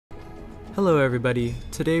Hello everybody,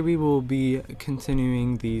 today we will be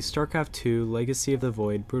continuing the StarCraft 2 Legacy of the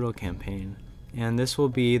Void Brutal campaign, and this will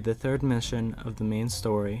be the third mission of the main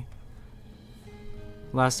story.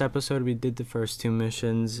 Last episode we did the first two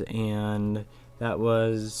missions, and that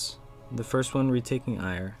was the first one retaking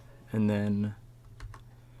Ire, and then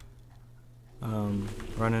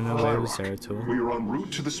running away with Zeratul. We are en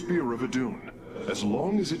route to the Spear of Adun. As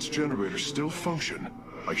long as its generators still function,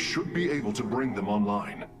 I should be able to bring them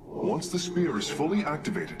online. Once the spear is fully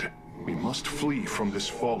activated, we must flee from this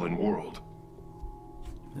fallen world.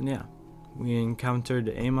 And yeah, we encountered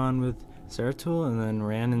Amon with Zeratul and then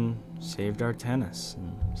ran and saved Artanis.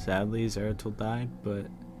 And sadly, Zeratul died, but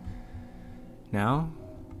now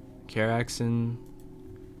Karax and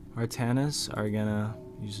Artanis are gonna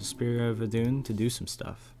use the Spear of Adun to do some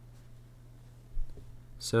stuff.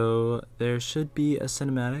 So there should be a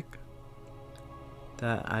cinematic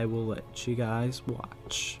that I will let you guys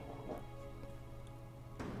watch.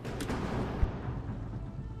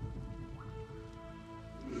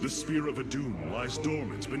 The Spear of Adun lies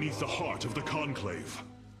dormant beneath the heart of the Conclave.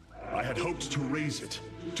 I had hoped to raise it,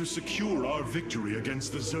 to secure our victory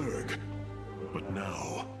against the Zerg. But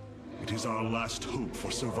now, it is our last hope for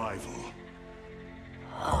survival.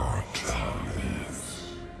 Artanis,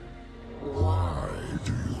 why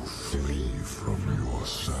do you flee from your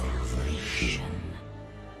salvation?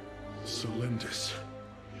 Selendis.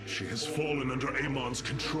 She has fallen under Amon's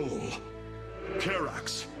control.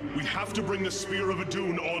 Karax, we have to bring the Spear of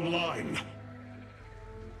Adun online.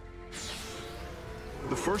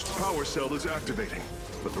 The first power cell is activating,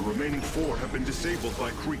 but the remaining 4 have been disabled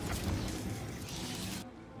by creep.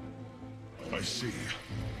 I see.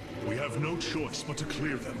 We have no choice but to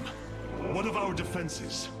clear them. What of our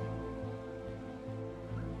defenses?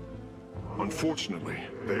 Unfortunately,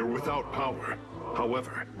 they are without power.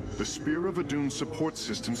 However, the Spear of Adun support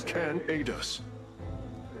systems can aid us.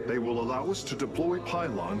 They will allow us to deploy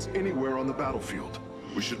pylons anywhere on the battlefield.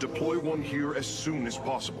 We should deploy one here as soon as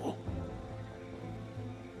possible.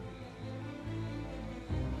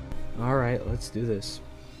 Alright, let's do this.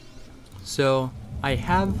 So, I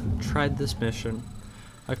have tried this mission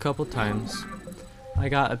a couple times. I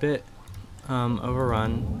got a bit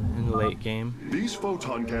overrun in the late game. These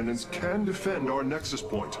photon cannons can defend our nexus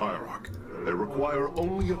point, Hierarch. They require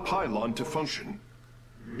only a pylon to function.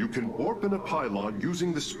 You can warp in a pylon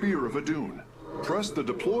using the Spear of Adun. Press the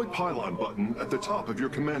Deploy Pylon button at the top of your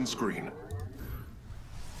command screen.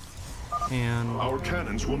 And our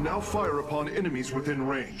cannons will now fire upon enemies within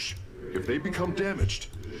range. If they become damaged,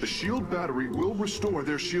 the shield battery will restore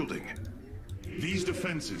their shielding. These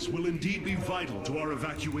defenses will indeed be vital to our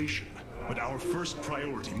evacuation, but our first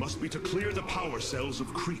priority must be to clear the power cells of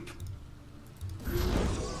creep.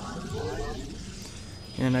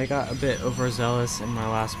 And I got a bit overzealous in my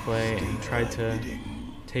last play and tried to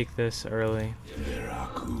take this early,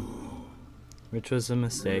 which was a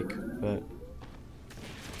mistake, but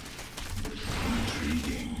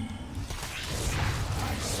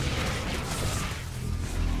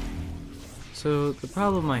so the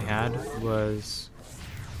problem I had was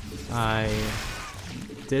I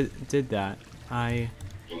did that. I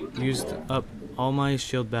used up all my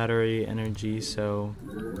shield battery energy, so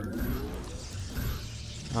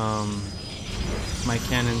my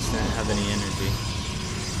cannons didn't have any energy,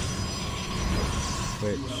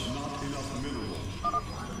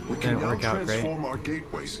 we can didn't now work out great. transform our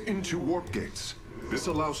gateways into warp gates. This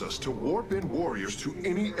allows us to warp in warriors to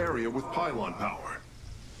any area with pylon power.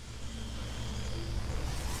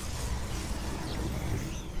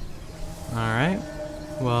 Alright,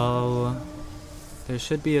 well, there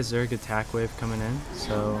should be a Zerg attack wave coming in,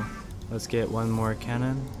 so let's get one more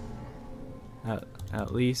cannon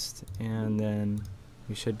at least, and then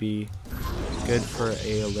we should be good for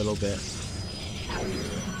a little bit.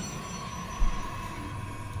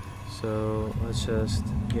 So let's just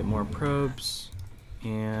get more probes,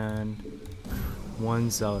 and one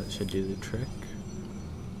zealot should do the trick.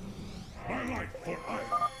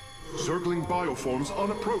 Zergling bioforms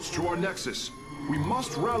on approach to our nexus. We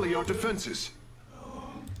must rally our defenses.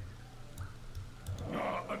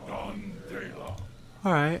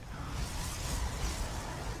 Alright.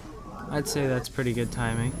 I'd say that's pretty good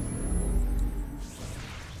timing.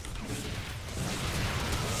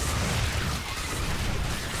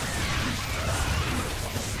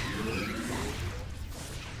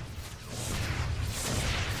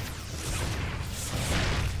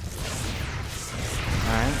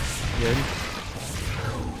 Alright, good.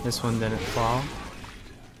 This one didn't fall.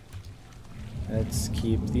 Let's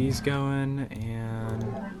keep these going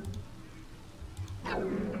and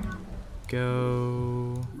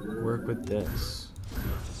go work with this.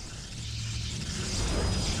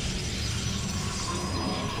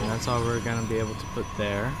 that's all we're gonna be able to put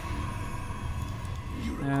there.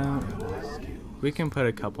 Now, we can put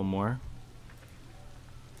a couple more.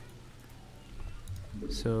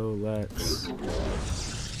 So let's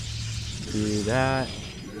do that,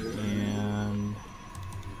 and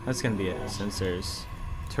that's gonna be it since there's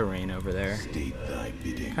terrain over there.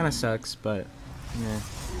 Kind of sucks, but yeah.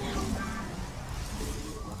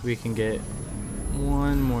 We can get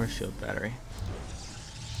one more shield battery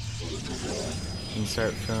and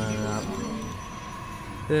start filling up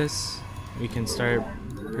this. We can start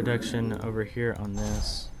production over here on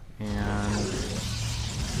this, and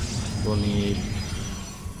we'll need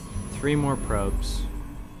 3 more probes,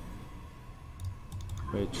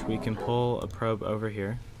 which we can pull a probe over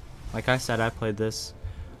here. Like I said, I played this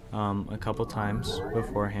a couple times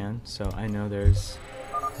beforehand, so I know there's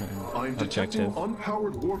I'm detecting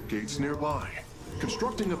unpowered warp gates nearby.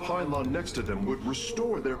 Constructing a pylon next to them would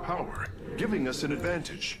restore their power, giving us an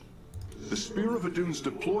advantage. The Spear of Adun's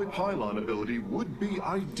deploy pylon ability would be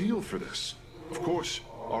ideal for this. Of course,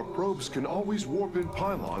 our probes can always warp in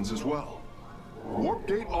pylons as well. Warp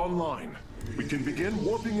gate online. We can begin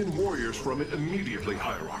warping in warriors from it immediately,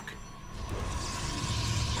 Hierarch.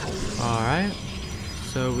 Alright,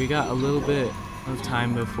 so we got a little bit of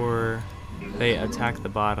time before they attack the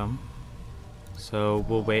bottom, so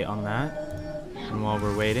we'll wait on that. And while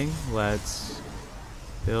we're waiting, let's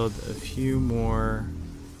build a few more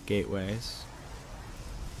gateways.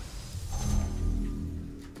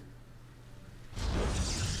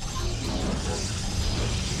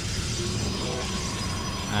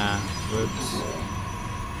 Whoops.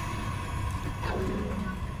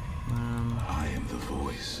 I am the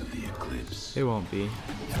voice of the eclipse. It won't be.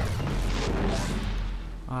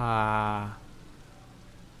 Ugh.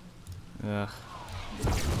 I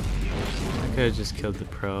could have just killed the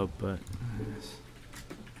probe, but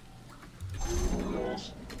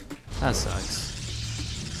that sucks.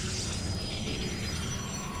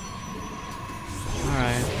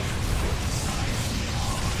 Alright.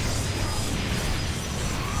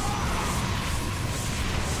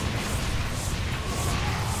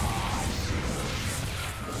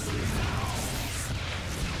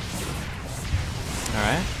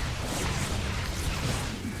 Alright.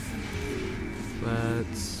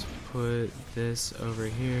 Let's put this over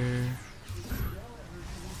here.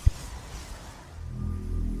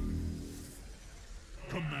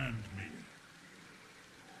 Command me.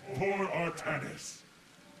 For Artanis.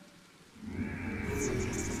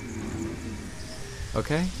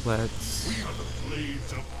 Okay, let's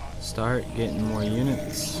start getting more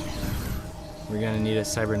units. We're gonna need a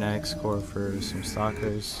cybernetics core for some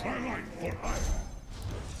stalkers.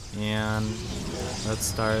 And let's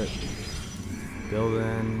start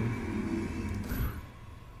building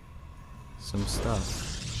some stuff.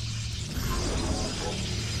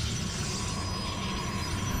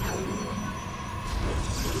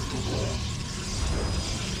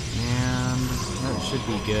 And that should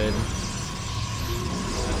be good.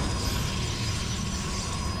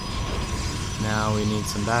 Now we need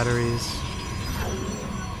some batteries.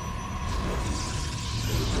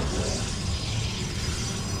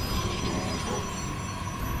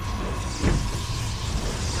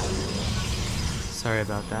 Sorry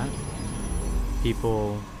about that.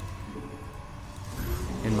 People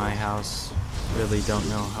in my house really don't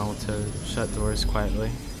know how to shut doors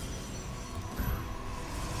quietly.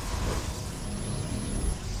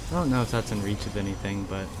 I don't know if that's in reach of anything,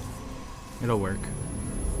 but it'll work.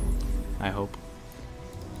 I hope.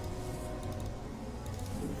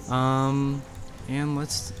 And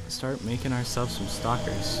let's start making ourselves some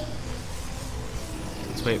stalkers.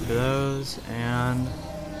 Let's wait for those, and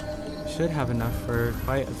should have enough for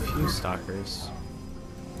quite a few stalkers.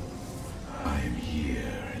 I am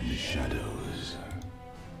here in the shadows.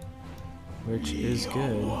 Which is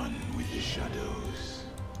good. One with the shadows.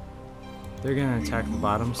 They're gonna attack the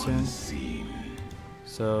bottom soon, Unseen.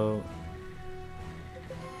 so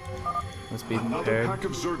let's be Another prepared. pack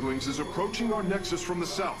of Zerglings is approaching our nexus from the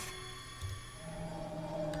south.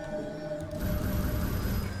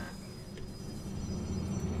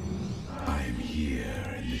 I am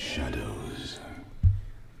here in the shadows.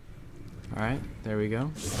 Alright, there we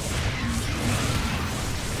go.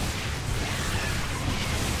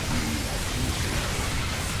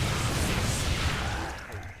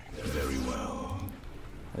 Very well.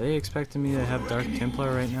 Are they expecting me to have Dark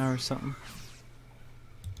Templar right now or something?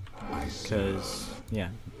 Because, yeah.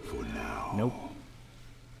 For now. Nope.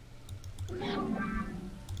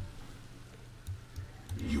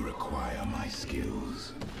 You require my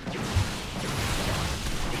skills.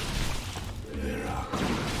 There are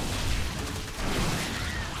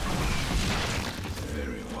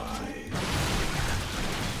very wise.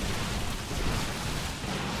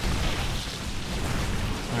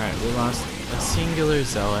 we lost a singular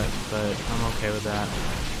zealot, but I'm okay with that.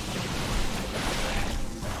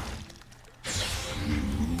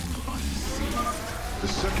 The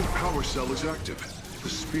second power cell is active. The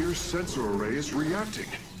spear's sensor array is reacting.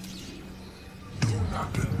 Do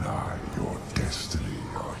not deny your destiny,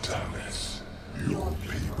 Artanis. Your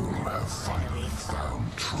people have finally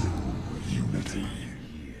found true unity.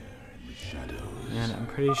 And I'm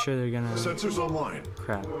pretty sure they're gonna... Sensors online.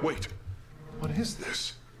 Crap. Wait. What is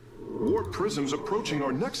this? Warp prisms approaching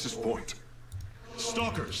our nexus point.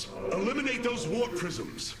 Stalkers, eliminate those warp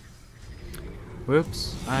prisms.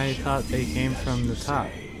 Whoops, I thought they came from the top.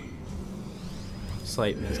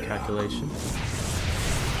 Slight miscalculation.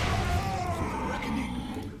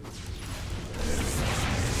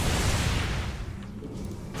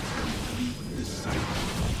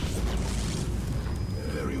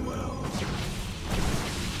 Very well.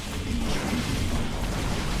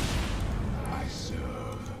 I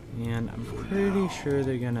serve. And I'm pretty sure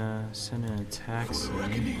they're gonna send an attack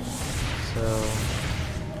soon. So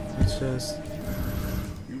let's just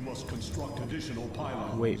Construct additional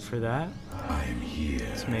pylons. wait for that. I am here.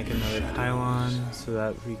 Let's make another pylon so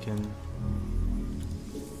that we can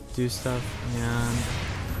do stuff. And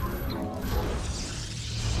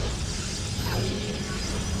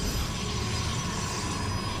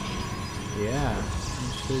yeah,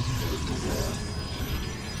 we should.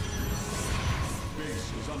 Base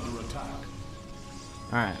is under attack.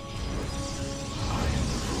 All right.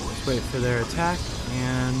 Let's wait for their attack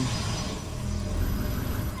and.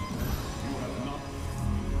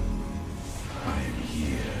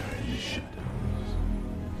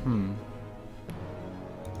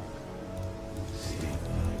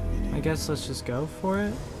 I guess let's just go for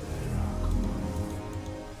it.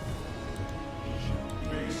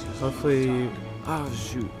 Hopefully... Oh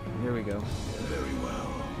shoot, there we go. Very well.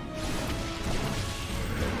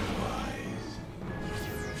 Very wise.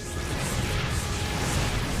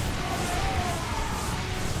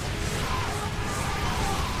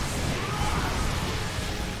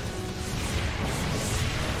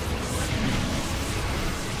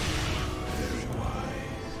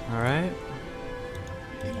 Alright.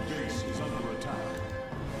 Base is under attack.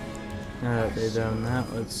 Now that they've done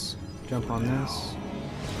that, let's jump on this.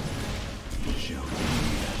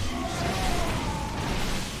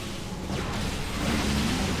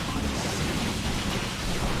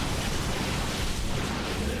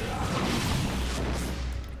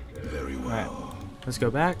 Alright, let's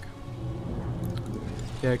go back.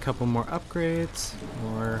 Get a couple more upgrades,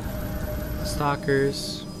 more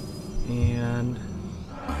stalkers, and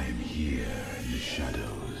I am here in the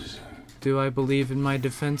shadows. do I believe in my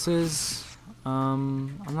defenses?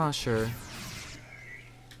 I'm not sure.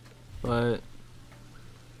 But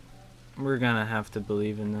we're gonna have to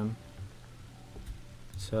believe in them.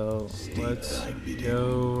 So let's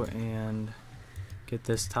go and get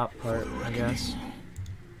this top part, I guess.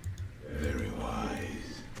 Very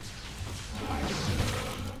wise. I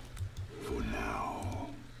serve for now.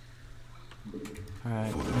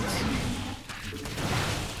 Alright, let's...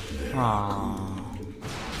 Aww.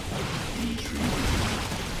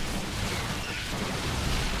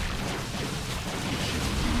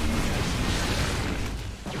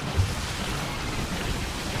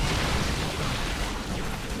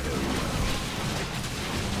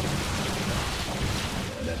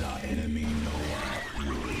 Let our enemy know our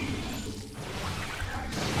fury.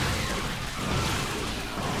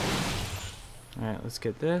 Alright, let's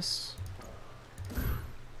get this.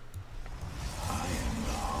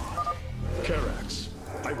 Karax,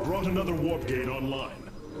 I brought another warp gate online.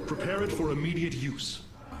 Prepare it for immediate use.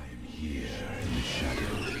 I am here in the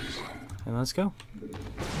shadows. And let's go.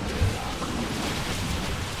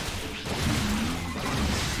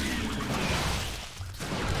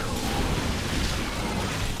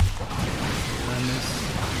 I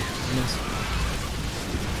miss.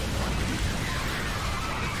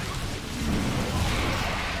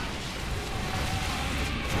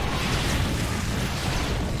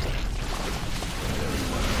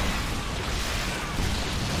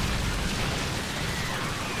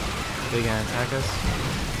 They gonna attack us?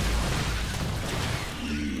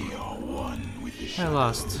 We are one with the I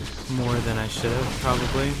lost more than I should have,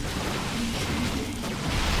 probably.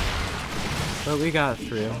 But we got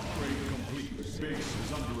through. Upgrade complete. Base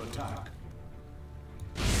is under attack.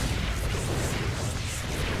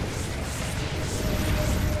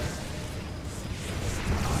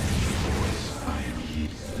 I am here.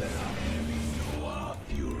 Let our enemy know our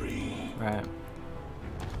fury. Right.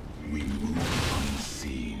 We move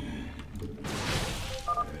unseen.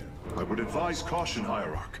 I would advise caution,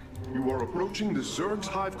 Hierarch. You are approaching the Zerg's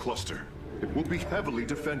hive cluster. It will be heavily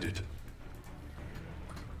defended.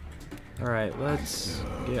 Alright, let's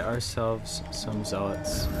get ourselves some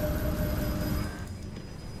zealots.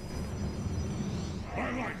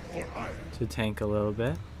 To tank a little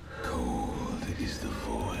bit. Cold is the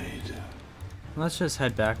void. Let's just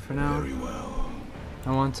head back for now. Very well.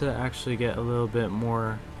 I want to actually get a little bit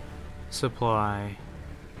more supply.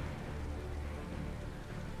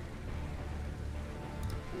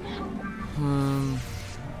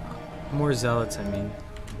 More zealots, I mean.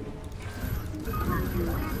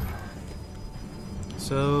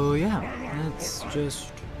 So yeah, let's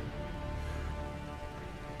just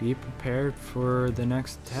be prepared for the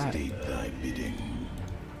next attack. State thy bidding.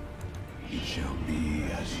 It shall be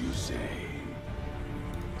as you say.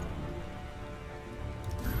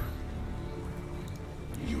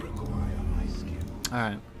 You require my skill.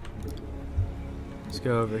 Alright. Let's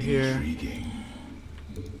go over here. Intriguing.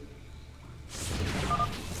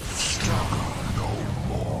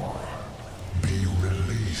 Be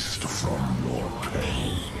released from your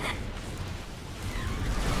pain.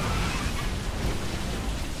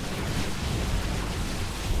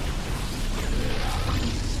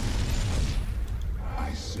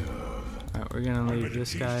 I serve. Alright, we're gonna leave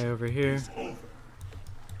this guy over here.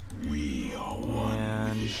 We are one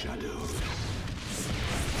And with the shadows.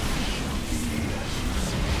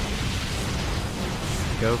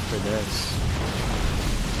 go for this.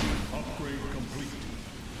 Upgrade complete.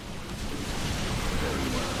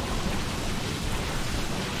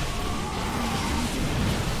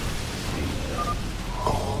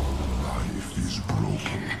 Life is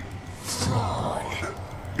broken, flawed.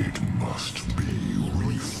 It must be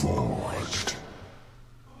reforged.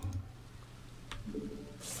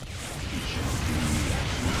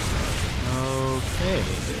 Okay.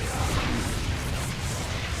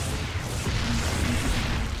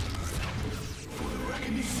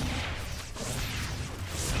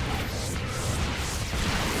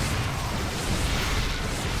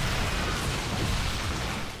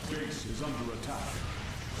 Base is under attack.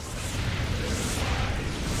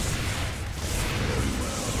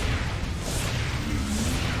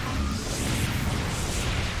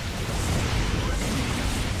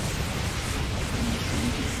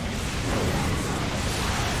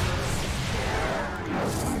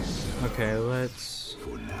 Okay, let's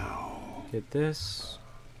get this.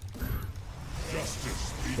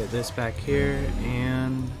 Get this back here,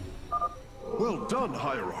 and Well done,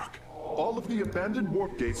 Hierarch. All of the abandoned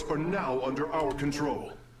warp gates are now under our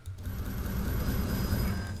control.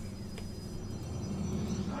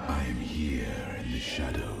 I am here in the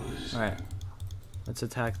shadows. alright. Let's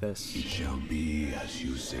attack this. It shall be as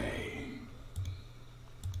you say.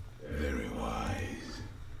 Very wise.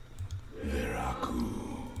 Veraku.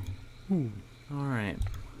 Alright.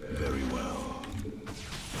 Very well.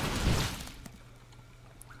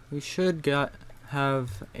 We should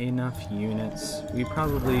have enough units. We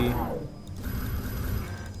probably...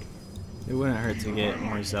 It wouldn't hurt to get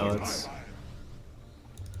more zealots.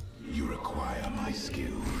 You require my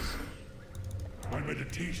skills. My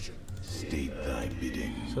meditation. State thy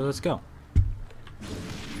bidding. So let's go.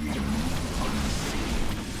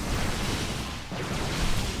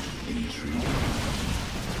 Intrigue.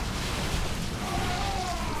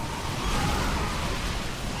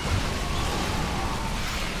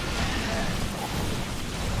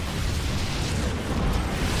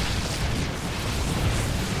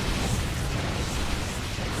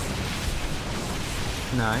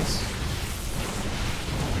 Nice.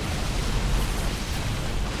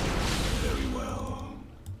 Very well.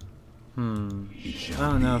 I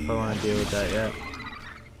don't know if I want to deal with that yet.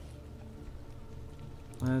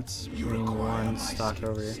 Let's bring one stock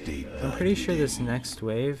over here. I'm pretty sure this next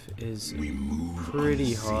wave is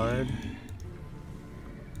pretty hard.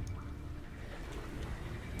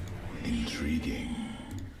 Intriguing.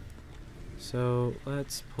 So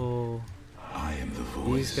let's pull I am the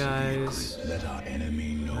voice these guys. Let our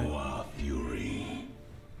enemy know our fury.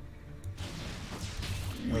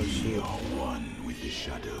 Oh We shoot. are one with the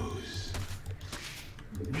shadows.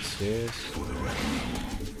 Are you serious? For the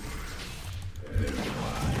reckoning. Very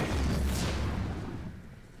wise.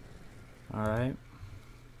 Alright.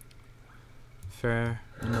 Fair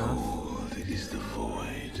enough. Cold is the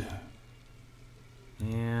void.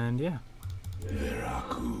 And yeah.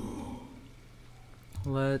 Veraku.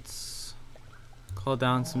 Let's call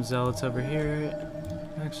down some zealots over here.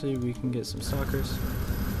 Actually, we can get some stalkers.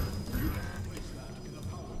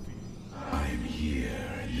 I am here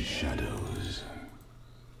in the shadows.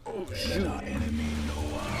 Oh, Let shoot. our enemy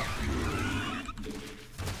know our fury.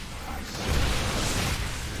 I serve.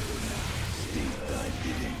 State thy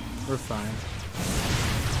bidding. We're fine.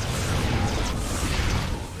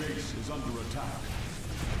 under attack.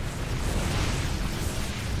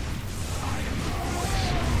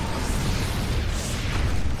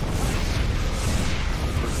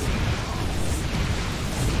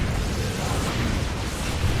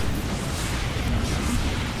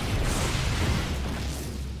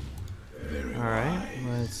 Alright,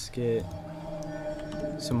 let's get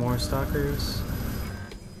some more stalkers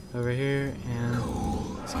over here,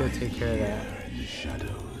 and let's go take care of that. In the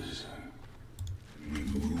shadows, we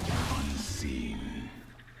move unseen.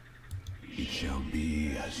 It shall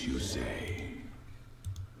be as you say.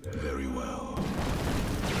 Very well.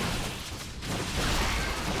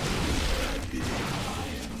 I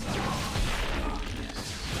am the darkness.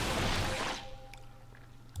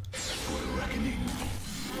 For the reckoning.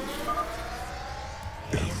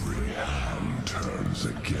 Every hand turns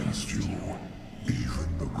against you.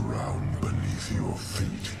 Even the ground beneath your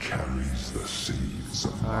feet carries the seeds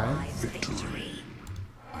of my victory.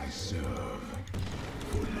 I serve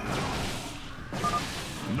for now.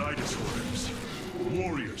 Nidus worms.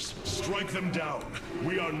 Warriors, strike them down.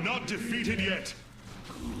 We are not defeated yet.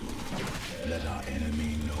 Let our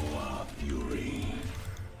enemy know our fury.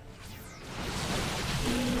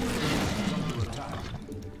 Under attack.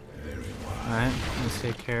 Very well. Alright, let's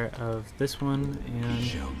take care of this one, and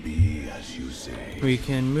Shall be as you say. we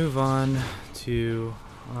can move on to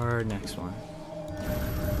our next one.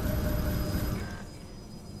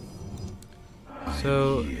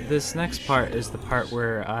 So this next part is the part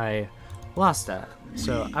where I lost at,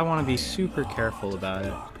 so I want to be super careful about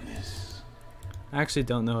it. I actually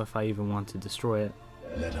don't know if I even want to destroy it.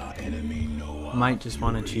 Let our enemy know our Might just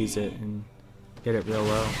want to fury. cheese it and get it real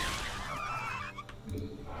low.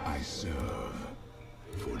 I serve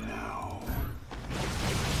for now.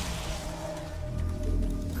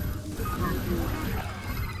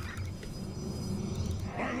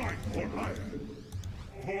 My life for hire.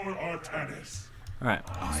 For Artanis. Alright,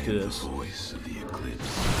 I let's am do the this. voice of the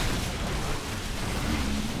eclipse.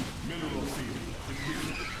 Mineral field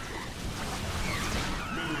depleted.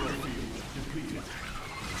 Mineral field depleted.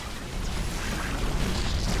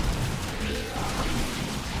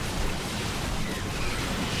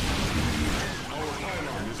 Our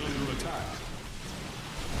pylon is under attack.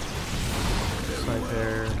 Looks like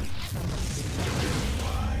they're...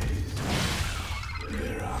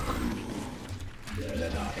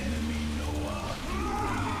 Let our enemy know our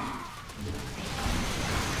fury.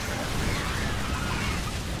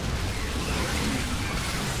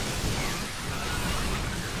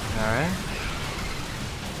 Alright.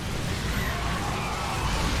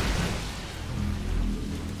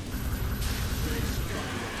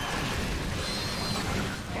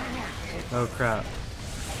 Oh crap.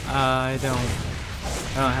 I don't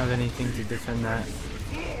have anything to defend that.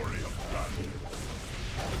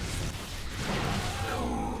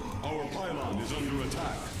 Our pylon is under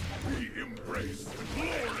attack. We embrace the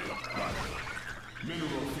glory of battle.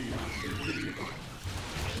 Mineral field depleted.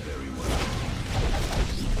 Very well.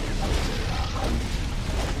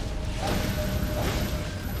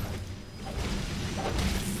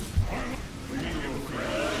 Mineral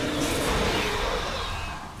field.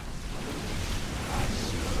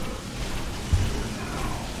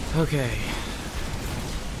 Okay.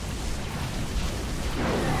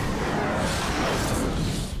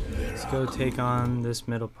 Let's go take on this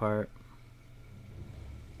middle part.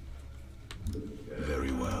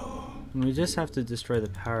 Very well. And we just have to destroy the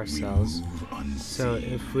power cells. Move unseen. So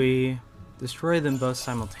if we destroy them both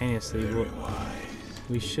simultaneously,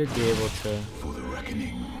 we should be able to For the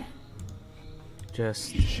reckoning.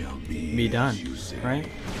 just It shall be be done, as you say. right?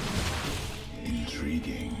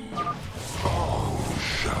 Intriguing. All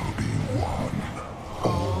shall be one.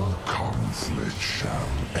 All conflict shall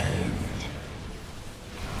end.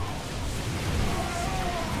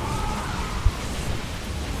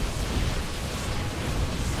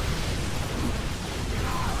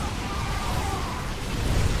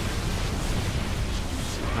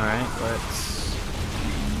 Alright, let's...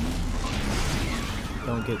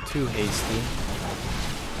 don't get too hasty.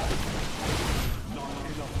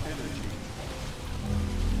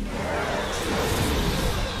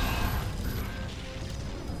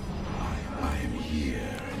 I am here.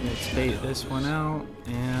 Let's bait this one out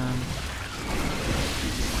and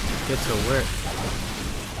get to work.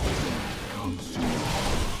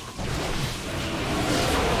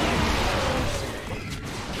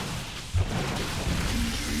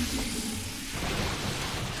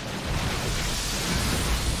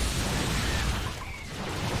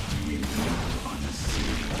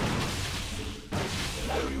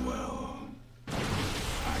 Very well.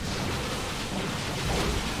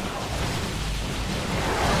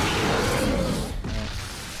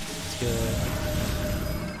 Let's get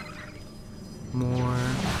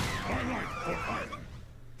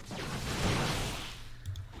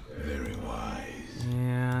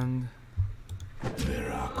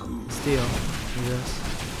steal. Do this.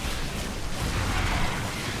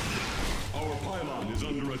 Our pylon is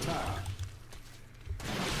under attack.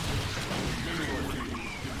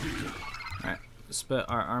 Alright, split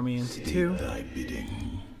our army into two. Thy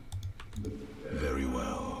bidding. Very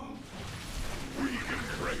well. We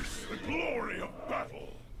embrace the glory of battle.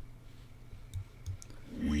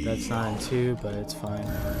 That's not in two, but it's fine.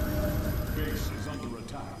 Base is under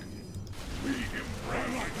attack. We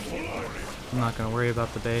embrace the glory. I'm not gonna worry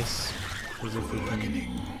about the base, because if we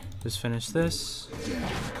can just finish this,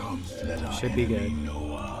 should be good.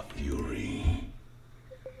 Know our fury.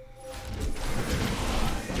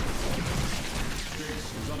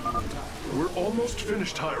 We're almost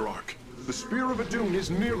finished, Hierarch. The Spear of Adun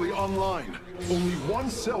is nearly online. Only one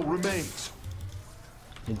cell remains.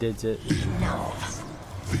 It did it. Enough.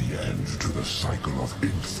 The end to the cycle of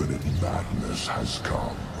infinite madness has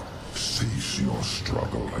come. Cease your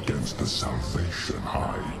struggle against the salvation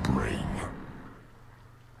I bring.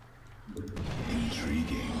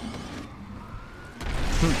 Intriguing.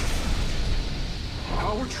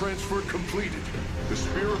 Power transfer completed. The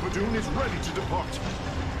Spear of Adun is ready to depart.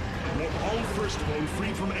 Want all firstborn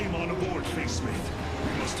freed from Amon aboard, Facesmith.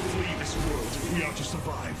 We must flee this world if we are to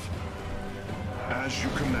survive. As you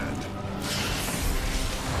command.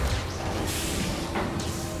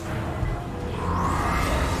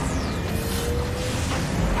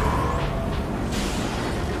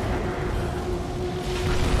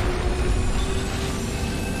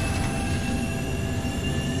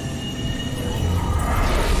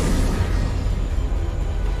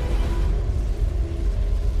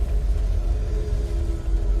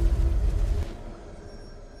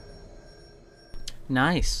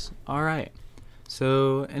 Nice. Alright.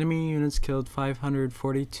 So, enemy units killed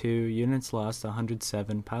 542, units lost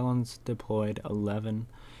 107, pylons deployed 11,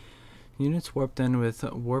 units warped in with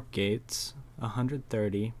warp gates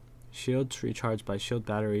 130, shields recharged by shield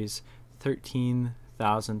batteries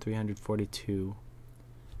 13,342.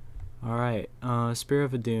 Alright, Spear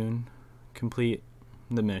of Adun, complete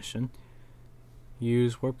the mission.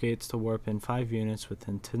 Use warp gates to warp in 5 units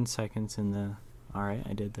within 10 seconds in the... Alright,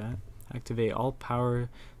 I did that. Activate all power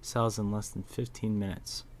cells in less than 15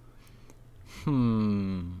 minutes. We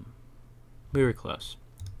were close.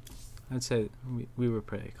 I'd say we were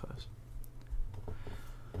pretty close.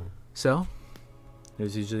 So,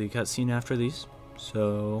 there's usually a cutscene after these,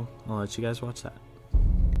 so I'll let you guys watch that.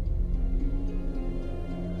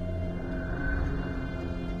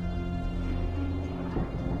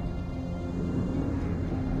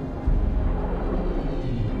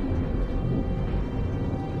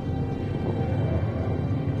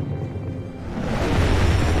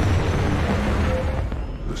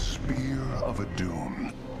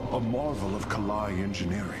 Marvel of Kalai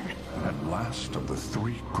engineering, and last of the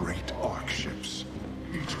 3 great Ark ships,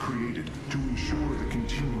 each created to ensure the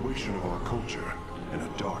continuation of our culture in a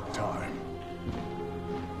dark time.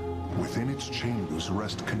 Within its chambers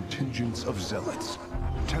rest contingents of zealots,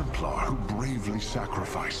 Templar who bravely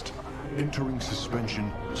sacrificed, entering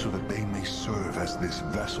suspension so that they may serve as this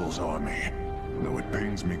vessel's army. Though it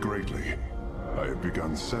pains me greatly, I have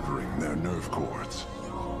begun severing their nerve cords.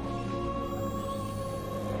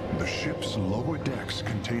 The ship's lower decks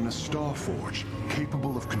contain a star forge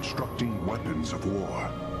capable of constructing weapons of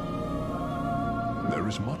war. There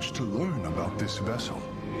is much to learn about this vessel.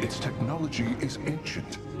 Its technology is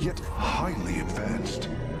ancient, yet highly advanced.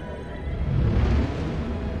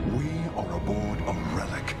 We are aboard a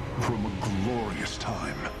relic from a glorious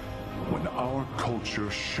time when our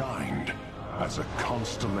culture shined as a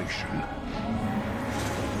constellation.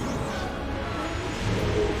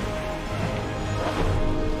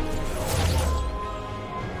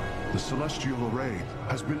 The celestial array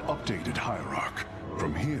has been updated, Hierarch.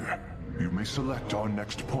 From here, you may select our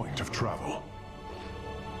next point of travel.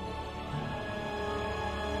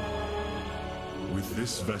 With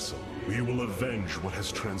this vessel, we will avenge what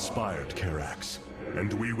has transpired, Karax,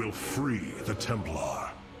 and we will free the Templar.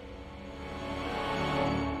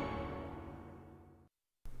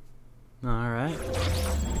 Alright.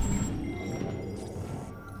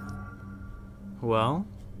 Well,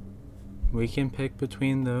 we can pick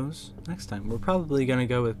between those next time. We're probably gonna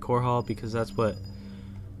go with Core Hall because that's what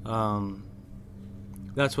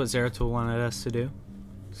Zeratul wanted us to do.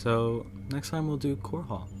 So next time we'll do Core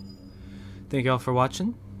Hall. Thank y'all for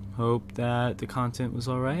watching. Hope that the content was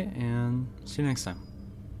alright, and see you next time.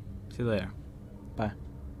 See you later. Bye.